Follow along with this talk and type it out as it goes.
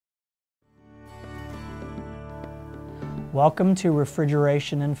Welcome to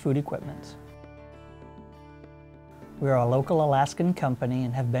Refrigeration and Food Equipment. We are a local Alaskan company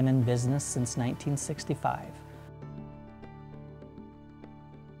and have been in business since 1965.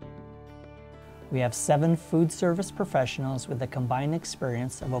 We have 7 food service professionals with a combined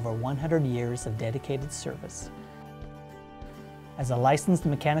experience of over 100 years of dedicated service. As a licensed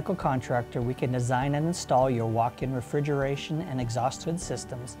mechanical contractor, we can design and install your walk-in refrigeration and exhaust hood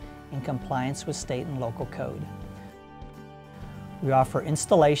systems in compliance with state and local code. We offer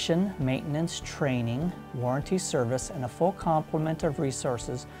installation, maintenance, training, warranty service, and a full complement of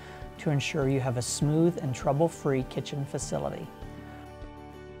resources to ensure you have a smooth and trouble-free kitchen facility.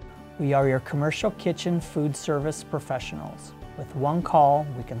 We are your commercial kitchen food service professionals. With one call,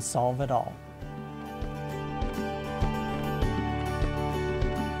 we can solve it all.